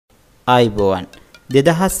ආයිබෝවන්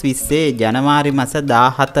 2020 ජනවාරි මාස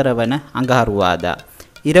 14 වන අඟහරුවාදා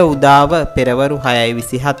ඉර උදාව පෙරවරු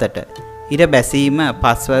 6:27ට ඉර බැසීම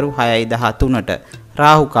පස්වරු 6:13ට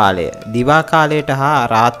රාහු කාලය දිවා කාලයට හා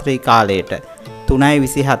රාත්‍රී කාලයට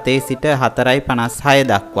 3:27 සිට 4:56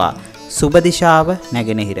 දක්වා සුබ දිශාව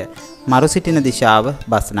නැගෙනහිර මරු සිටින දිශාව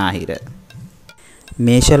බස්නාහිර.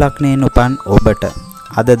 මේෂ ලග්නයෙන් උපන් ඔබට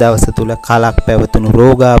අද දවස තුල කලක් පැවතුණු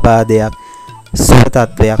රෝගාබාධයක් සුබ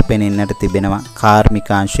තත්වයක් පෙනෙන්නට තිබෙනවා.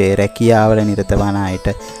 කාර්මිකාංශයේ රැකියාවල නිරත වන අයට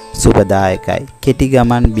සුබදායකයි. කෙටි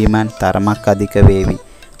ගමන් බිමන් තරමක් අධික වේවි.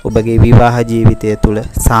 ඔබගේ විවාහ ජීවිතය තුල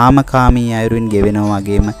සාමකාමී අයුරින් ගෙවෙනවා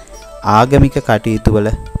වගේම ආගමික කටයුතු වල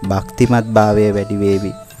භක්තිමත් භාවය වැඩි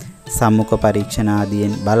වේවි. සම්මුඛ පරීක්ෂණ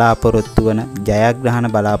ආදියෙන් බලාපොරොත්තු වන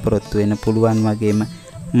ජයග්‍රහණ බලාපොරොත්තු වෙන පුළුවන් වගේම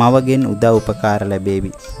මවගෙන් උදව් උපකාර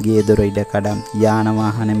ලැබේවි. ගේ දොර ඉඩ කඩම් යාන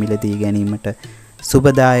වාහන මිලදී ගැනීමට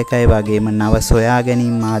සුබදායකයි වගේම නව සොයා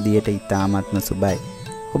ගැනීම ආදියට ඉතාමත්ම සුබයි.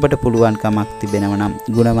 ඔබට පුළුවන්කමක් තිබෙනවා නම්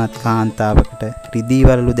ගුණවත් කාන්තාවකට රිදී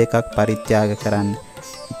වලලු දෙකක් පරිත්‍යාග කරන්න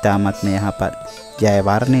ඉතාමත්ම යහපත්. ජය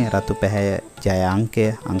වර්ණය රතු පැහැය, ජය අංකය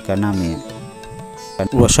අංක 9.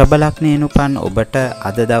 වෘෂභ ලග්නයෙන් උපන් ඔබට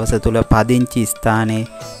අද දවස තුල පදිංචි ස්ථානයේ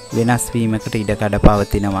වෙනස් වීමකට ඉඩකඩ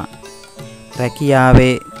පවතිනවා.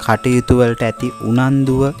 රැකියාවේ කටයුතු වලට ඇති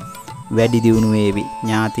උනන්දුව වැඩි දියුණු වේවි.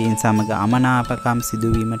 ඥාතීන් සමග අමනාපකම්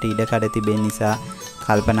සිදුවීමට ඉඩකඩ තිබෙන නිසා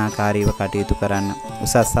කල්පනාකාරීව කටයුතු කරන්න.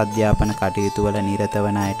 උසස් අධ්‍යාපන කටයුතු වල නිරත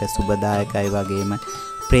වන අයට සුබදායකයි වගේම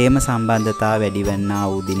ප්‍රේම සම්බන්ධතා වැඩි වෙන්නා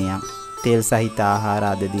වූ දිනයක්. තෙල් සහිත ආහාර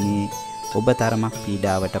අද දිනේ ඔබ තරමක්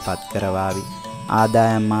පීඩාවට පත් කරවාවි.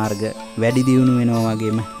 ආදායම් මාර්ග වැඩි දියුණු වෙනවා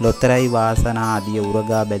වගේම ලොතරැයි වාසනා ආදී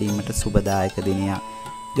උරගා බැලීමට සුබදායක දිනයක්.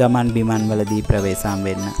 ගමන් බිමන් වලදී ප්‍රවේශම්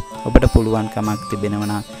වෙන්න ඔබට පුළුවන්කමක්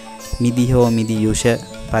තිබෙනවා නම් මිදි හෝ මිදි යුෂ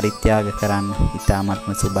පරිත්‍යාග කරන්න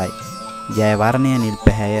ඉතාමත්ම සුබයි. ජය වර්ණය නිල්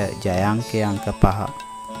පැහැය, ජය අංකය අංක 5.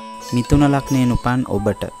 මිථුන ලග්නයෙන් උපන්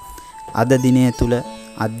ඔබට අද දිනය තුල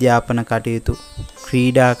අධ්‍යාපන කටයුතු,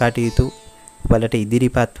 ක්‍රීඩා කටයුතු වලට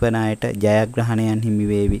ඉදිරිපත් වන අයට ජයග්‍රහණයන් හිමි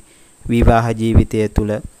වේවි. විවාහ ජීවිතය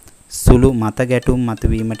තුල සුළු මත ගැටුම්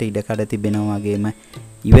මතුවීමට ඉඩකඩ තිබෙනවා වගේම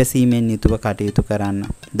ඉවසීමෙන් යුතුව කටයුතු කරන්න.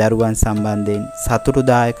 දරුවන් සම්බන්ධයෙන්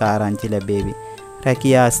සතුටුදායක ආරංචි ලැබේවි.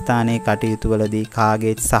 රැකියා ස්ථානයේ කටයුතු වලදී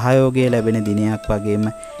කාගේත් සහයෝගය ලැබෙන දිනයක් වගේම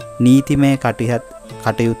නීතිමය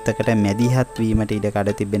කටයුත්තකට මැදිහත් වීමට ඉඩකඩ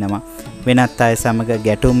තිබෙනවා. වෙනත් අය සමග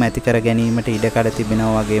ගැටුම් ඇති කර ගැනීමට ඉඩකඩ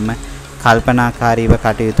තිබෙනවා වගේම කල්පනාකාරීව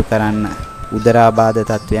කටයුතු කරන්න. උදරාබාධ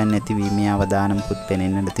තත්වයන් නැතිවීමේ අවදානමකුත්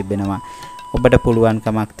පෙනෙන්නට තිබෙනවා. ඔබට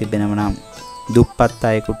පුළුවන්කමක් තිබෙනවා නම් දුප්පත්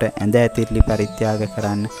අයෙකුට ඇඳ ඇතිරිලි පරිත්‍යාග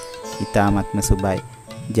කරන්න ඉතාමත්ම සුබයි.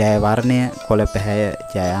 ජය වර්ණය කොළ පැහැය,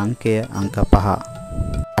 ජය අංකය අංක 5.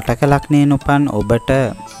 කටක ලග්නයෙන් උපන් ඔබට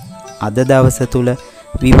අද දවස තුල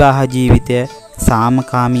විවාහ ජීවිතය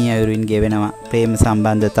සාමකාමී අයුරින් ගෙවෙනවා. ප්‍රේම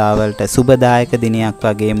සම්බන්ධතාවලට සුබදායක දිනයක්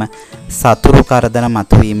වගේම සතුරු කරදර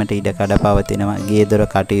මතුවීමට ඉඩකඩ පවතිනවා. ගේ දොර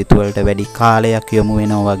කටයුතු වලට වැඩි කාලයක් යොමු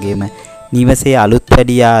වෙනවා වගේම නිවසේ අලුත්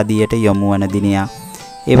වැඩියා ආදියට යොමු වන දිනයක්.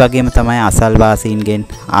 ඒ වගේම තමයි අසල්වාසීන්ගෙන්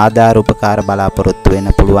ආධාර උපකාර බලාපොරොත්තු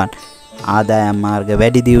වෙන්න පුළුවන්. ආදායම් මාර්ග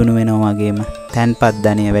වැඩි දියුණු වෙනවා වගේම තැන්පත්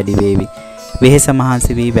ධනය වැඩි වේවි. වෙහෙස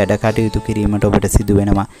මහන්සි වී වැඩ කටයුතු කිරීමට ඔබට සිදු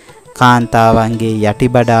වෙනවා. කාන්තාවන්ගේ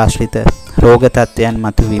යටිබඩ ආශ්‍රිත රෝග තත්ත්වයන්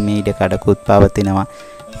මතුවීමේ ඉඩකඩකුත් පවතිනවා.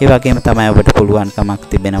 ඒ වගේම තමයි ඔබට පුළුවන්කමක්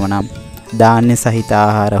තිබෙනවා නම් ධාන්‍ය සහිත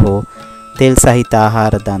ආහාර හෝ තෙල් සහිත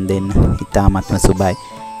ආහාර දන් දෙන්න ඉතාමත්ම සුබයි.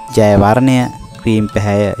 ජය වර්ණය ක්‍රීම්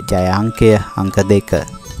පැහැය, ජය අංකය අංක 2.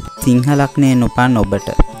 සිංහ ලග්නයෙන් උපන් ඔබට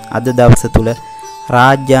අද දවස තුල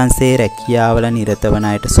රාජ්‍යාංශයේ රැකියාවල නිරත වන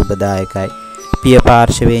අයට සුබදායකයි. පිය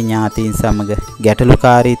පාර්ශවයේ ඥාතීන් සමග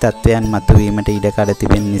ගැටලුකාරී තත්වයන් මතුවීමට ඉඩකඩ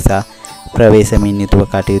තිබෙන නිසා ප්‍රවේශමින් යුතුව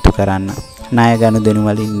කටයුතු කරන්න. ණය ගනුදෙනු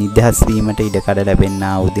වලින් නිදහස් වීමට ඉඩකඩ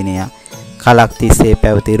ලැබෙනා වූ දිනයක්. කලක් තිස්සේ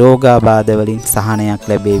පැවති රෝගාබාධ වලින් සහනයක්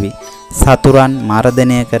ලැබේවි. සතුරන්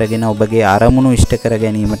මර්ධනය කරගෙන ඔබගේ අරමුණු ඉෂ්ට කර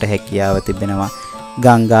ගැනීමට හැකියාව තිබෙනවා.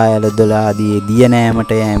 ගංගා යලදොල ආදී දිය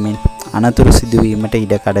නෑමට යෑමෙන් අනතුරු සිදුවීමට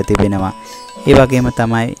ඉඩකඩ තිබෙනවා. ඒ වගේම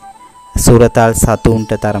තමයි සුරතල්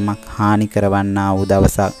සතුන්ට තරමක් හානි කරවන්නා වූ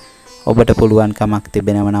දවසක්. ඔබට පුළුවන්කමක්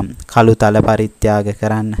තිබෙනවා නම් කළු තල පරිත්‍යාග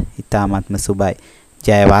කරන්න ඉතාමත්ම සුබයි.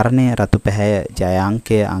 ජය වර්ණය රතු පැහැය, ජය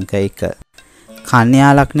අංකය අංක 1.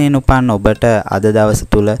 කන්‍යා ලග්නයෙන් උපන් ඔබට අද දවස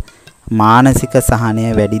තුල මානසික සහනය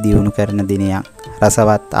වැඩි දියුණු කරන දිනයක්.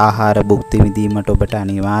 රසවත් ආහාර භුක්ති විඳීමට ඔබට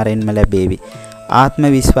අනිවාර්යෙන්ම ලැබේවි. ආත්ම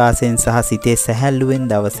විශ්වාසයෙන් සහ සිතේ සැහැල්ලුවෙන්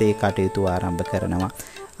දවසේ කටයුතු ආරම්භ කරනවා.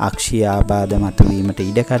 අක්ෂිය ආබාධ මතුවීමට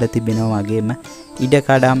ඉඩකඩ තිබෙනවා වගේම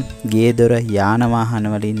ඉඩකඩම් ගේ දොර යාන වාහන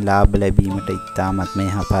වලින් ලාභ ලැබීමට ඉතාමත්ම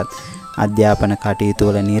යහපත්. අධ්‍යාපන කටයුතු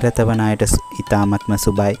වල නිරත වන අයට ඉතාමත්ම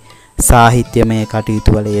සුබයි. සාහිත්‍යමය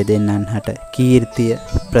කටයුතු වල යෙදෙන්නන්ට කීර්තිය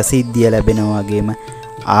ප්‍රසිද්ධිය ලැබෙනවා වගේම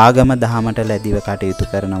ආගම දහමට ලැබිව කටයුතු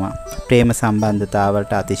කරනවා. ප්‍රේම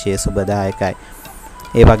සම්බන්ධතාවලට අතිශය සුබදායකයි.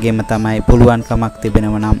 ඒ වගේම තමයි පුළුවන්කමක්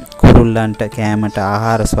තිබෙනව නම් කුරුල්ලන්ට කෑමට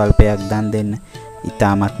ආහාර ස්වල්පයක් දන් දෙන්න.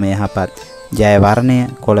 ඊටමත් යහපත්. ජය වර්ණය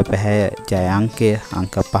කොළ පැහැය. ජය අංකය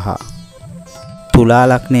අංක 5. තුලා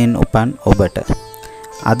ලග්නයෙන් උපන් ඔබට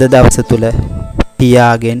අද දවස තුල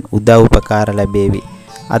පියාගෙන් උදව් උපකාර ලැබේවි.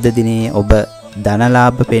 අද දිනේ ඔබ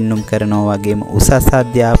ධනලාභ පෙන්눔 කරනවා වගේම උසස්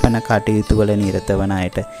අධ්‍යාපන කටයුතු වල නිරත වන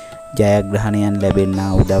අයට ජයග්‍රහණයන්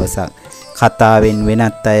ලැබෙන්නා වූ දවසක්. කතාවෙන්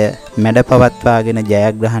වෙනත් අය මැඩපවත්වාගෙන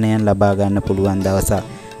ජයග්‍රහණයන් ලබා ගන්න පුළුවන් දවසක්.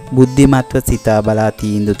 බුද්ධිමත්ව සිතා බලා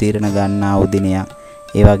තීන්දුව తీරන ගන්නා වූ දිනයක්.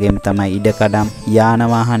 ඒ වගේම තමයි ඉඩකඩම් යාන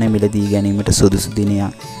වාහන මිලදී ගැනීමට සුදුසු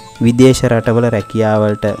දිනයක්. විදේශ රටවල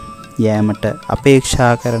රැකියාවලට යෑමට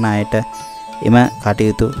අපේක්ෂා කරන අයට එම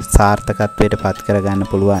කටයුතු සාර්ථකත්වයට පත් කර ගන්න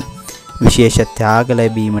පුළුවන්. විශේෂ ත්‍යාග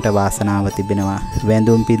ලැබීමට වාසනාව තිබෙනවා.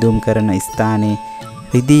 වැඳුම් පිදුම් කරන ස්ථානයේ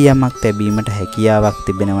රිදී යමක් ලැබීමට හැකියාවක්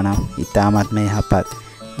තිබෙනවා නම් ඊටමත්ම යහපත්.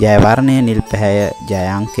 ජය වර්ණය නිල් පැහැය. ජය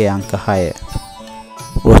අංකය අංක 6.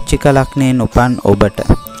 වෘශ්චික ලග්නයෙන් උපන් ඔබට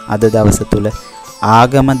අද දවස තුල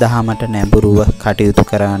ආගම දහමට නැඹුරුව කටයුතු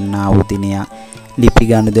කරන්නා වූ දිනයක්. ලිපි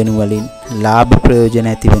ගනුදෙනු වලින් ලාභ ප්‍රයෝජන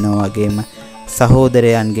ඇති වෙනවා වගේම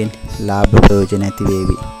සහෝදරයන්ගෙන් ලාභ ප්‍රයෝජන ඇති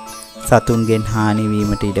වේවි. සතුන්ගෙන් හානි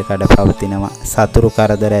වීමට ඉඩ කඩ පවතිනවා. සතුරු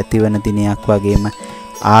කරදර ඇතිවන දිනයක් වගේම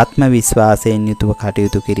ආත්ම විශ්වාසයෙන් යුතුව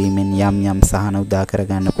කටයුතු කිරීමෙන් යම් යම් සහන උදා කර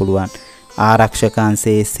ගන්න පුළුවන්.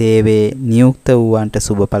 ආරක්ෂකංශයේ සේවයේ නියුක්ත වූවන්ට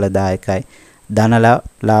සුබඵලදායකයි. ධන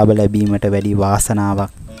ලාභ ලැබීමට වැඩි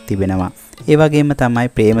වාසනාවක් තිබෙනවා. ඒ වගේම තමයි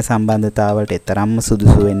ප්‍රේම සම්බන්ධතාවලට තරම්ම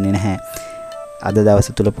සුදුසු වෙන්නේ නැහැ. අද දවස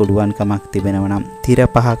තුල පුළුවන්කමක් තිබෙනවා නම් තිර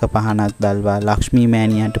පහක පහනක් දල්වා ලක්ෂ්මී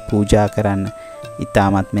මෑණියන්ට පූජා කරන්න.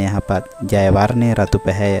 ඊටමත් යහපත්. ජය වර්ණය රතු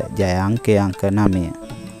පැහැය. ජය අංකය අංක 9.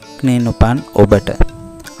 ක්නේ උපන් ඔබට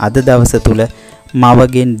අද දවස තුල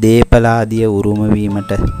මවගෙන් දීපල ආදිය උරුම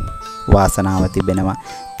වීමට වාසනාව තිබෙනවා.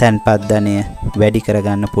 තන්පත් ධනය වැඩි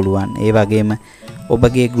කරගන්න පුළුවන්. ඒ වගේම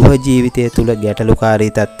ඔබගේ ගෘහ ජීවිතය තුල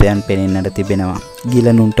ගැටලුකාරී තත්ත්වයන් පෙනෙන්නට තිබෙනවා.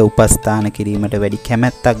 ගිලනුන්ට උපස්ථාන කිරීමට වැඩි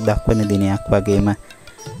කැමැත්තක් දක්වන දිනයක් වගේම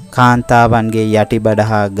කාන්තාවන්ගේ යටිබඩ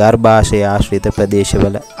හා ගර්භාෂය ආශ්‍රිත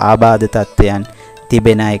ප්‍රදේශවල ආබාධ තත්ත්වයන්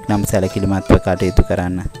තිබෙන එක් නම් සැලකිලිමත්ව කටයුතු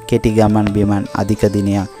කරන්න. කෙටි ගමන් බිමන් අධික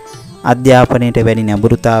දිනයක්. අධ්‍යාපනයට වැඩි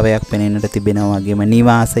නැඹුරුතාවයක් පෙනෙන්නට තිබෙනවා වගේම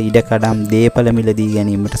නිවාස ඉඩකඩම් දීපල මිලදී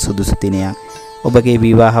ගැනීමට සුදුසු දිනයක්. ඔබගේ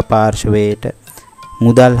විවාහ පාර්ශවයට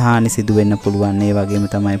මුදල් හානි සිදු වෙන්න පුළුවන්. ඒ වගේම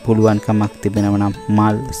තමයි පුළුවන්කමක් තිබෙනවා නම්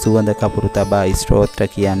මල් සුවඳ කපුරු තබා ස්තෝත්‍ර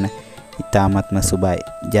කියන්න. ඊටාත්ම සුබයි.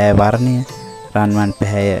 ජය වර්ණය රන්වන්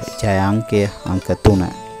පැහැය. ජය අංකය අංක 3.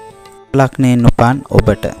 ලග්නයෙන් උපන්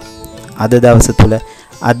ඔබට අද දවස තුල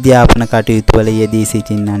අධ්‍යාපන කටයුතු වල යෙදී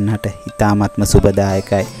සිටින්නන්ට ඊටාත්ම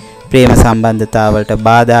සුබදායකයි. ප්‍රේම සම්බන්ධතාවලට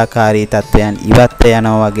බාධාකාරී තත්ත්වයන් ඉවත්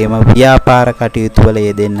යනවා වගේම ව්‍යාපාර කටයුතු වල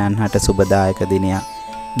යෙදෙන්නන්ට සුබදායක දිනයක්.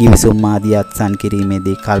 ගිවිසුම් ආදී අත්සන්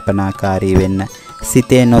කිරීමේදී කල්පනාකාරී වෙන්න.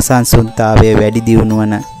 සිතේ නොසන්සුන්තාවය වැඩි දියුණු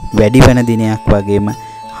වන වැඩි වෙන දිනයක් වගේම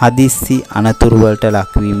හදිස්සි අනතුරු වලට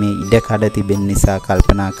ලක්වීමේ ඉඩ කඩ තිබෙන නිසා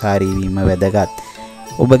කල්පනාකාරී වීම වැදගත්.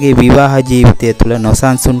 ඔබගේ විවාහ ජීවිතය තුළ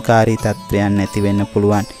නොසන්සුන්කාරී තත්ත්වයන් නැති වෙන්න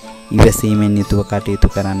පුළුවන්. ඉවසීමෙන් යුතුව කටයුතු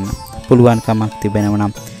කරන්න. පුළුවන්කමක් තිබෙනවා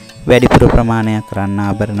නම් වැඩිපුර ප්‍රමාණයක් රන්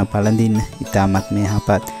ආභරණ පළඳින්න. ඊටමත්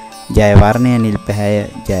යහපත්. ජය වර්ණය නිල් පැහැය.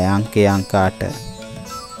 ජය අංකය අංක 8.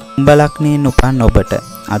 කුම්භ ලග්නයෙන් උපන් ඔබට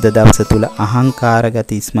අද දවස තුල අහංකාර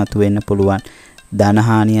ගති ඉස්මතු වෙන්න පුළුවන්.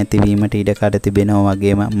 ධනහානිය ඇතිවීමට ඉඩ කඩ තිබෙනවා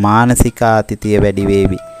වගේම මානසික ආතතිය වැඩි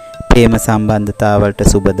වේවි. ප්‍රේම සම්බන්ධතාවලට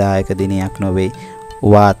සුබදායක දිනයක් නොවේ.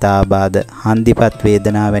 වාතාබාධ, හන්දිපත්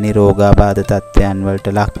වේදනා වැනි රෝගාබාධ තත්ත්වයන්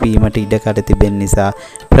වලට ලක්වීමට ඉඩ කඩ තිබෙන නිසා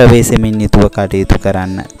ප්‍රවේශමින් යුතුව කටයුතු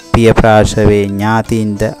කරන්න. පිය ප්‍රාශවයේ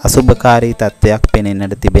ඥාතීන්ද අසුභකාරී තත්ත්වයක්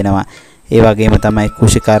පෙනෙන්නට තිබෙනවා. ඒ වගේම තමයි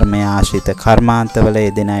කුෂිකර්මය ආශ්‍රිත කර්මාන්තවල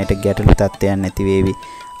යෙදෙන අයට ගැටලු තත්ත්වයන් නැති වේවි.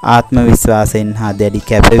 ආත්ම විශ්වාසයෙන් හා දැඩි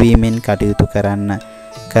කැපවීමෙන් කටයුතු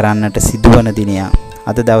කරන්නට සිදුවන දිනයක්.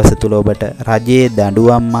 අද දවස තුල ඔබට රජයේ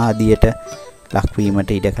දඬුවම් ආදියට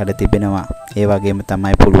ලක්වීමට ඉඩ කඩ තිබෙනවා. ඒ වගේම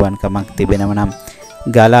තමයි පුළුවන්කමක් තිබෙනව නම්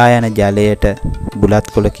ගලා යන ජලයට බුලත්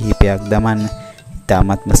කොළ කිහිපයක් දමන්න.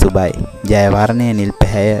 ඊටාත්ම සුබයි. ජය වර්ණය නිල්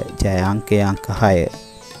පැහැය. ජය අංකය අංක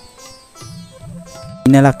 6.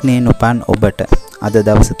 සිංහ ලග්නයෙන් උපන් ඔබට අද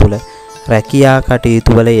දවස තුල රැකියා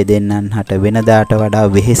කටයුතු වල යෙදෙන්නන්ට වෙනදාට වඩා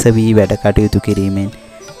වෙහෙස වී වැඩ කටයුතු කිරීමෙන්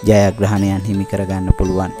ජයග්‍රහණයන් හිමි කර ගන්න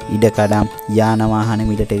පුළුවන්. ඉඩකඩම් යාන වාහන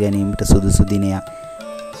මිලට ගැනීමට සුදුසු දිනයක්.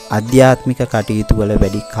 ආධ්‍යාත්මික කටයුතු වල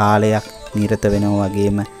වැඩි කාලයක් නිරත වෙනවා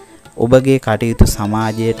වගේම ඔබගේ කටයුතු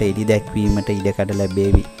සමාජයට එළි දැක්වීමට ඉඩකඩ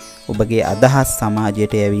ලැබේවි. ඔබගේ අදහස්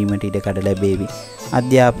සමාජයට යැවීමට ඉඩකඩ ලැබේවි.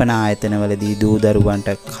 අධ්‍යාපන ආයතනවලදී දූ දරුවන්ට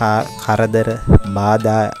කරදර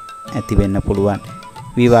බාධා ඇති වෙන්න පුළුවන්.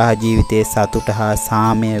 විවාහ ජීවිතයේ සතුට හා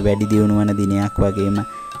සාමය වැඩි දියුණු වන දිනයක් වගේම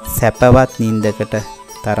සැපවත් නින්දකට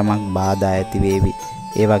තරමක් බාධා ඇති වේවි.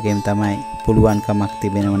 ඒ වගේම තමයි පුළුවන්කමක්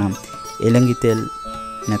තිබෙනව නම් එළඟි තෙල්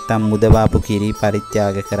නැත්තම් මුදවාපු කිරි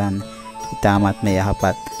පරිත්‍යාග කරන්න. ඊටාත්ම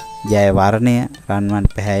යහපත්. ජය වර්ණය රන්වන්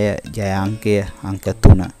පැහැය, ජය අංකය අංක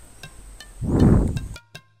 3.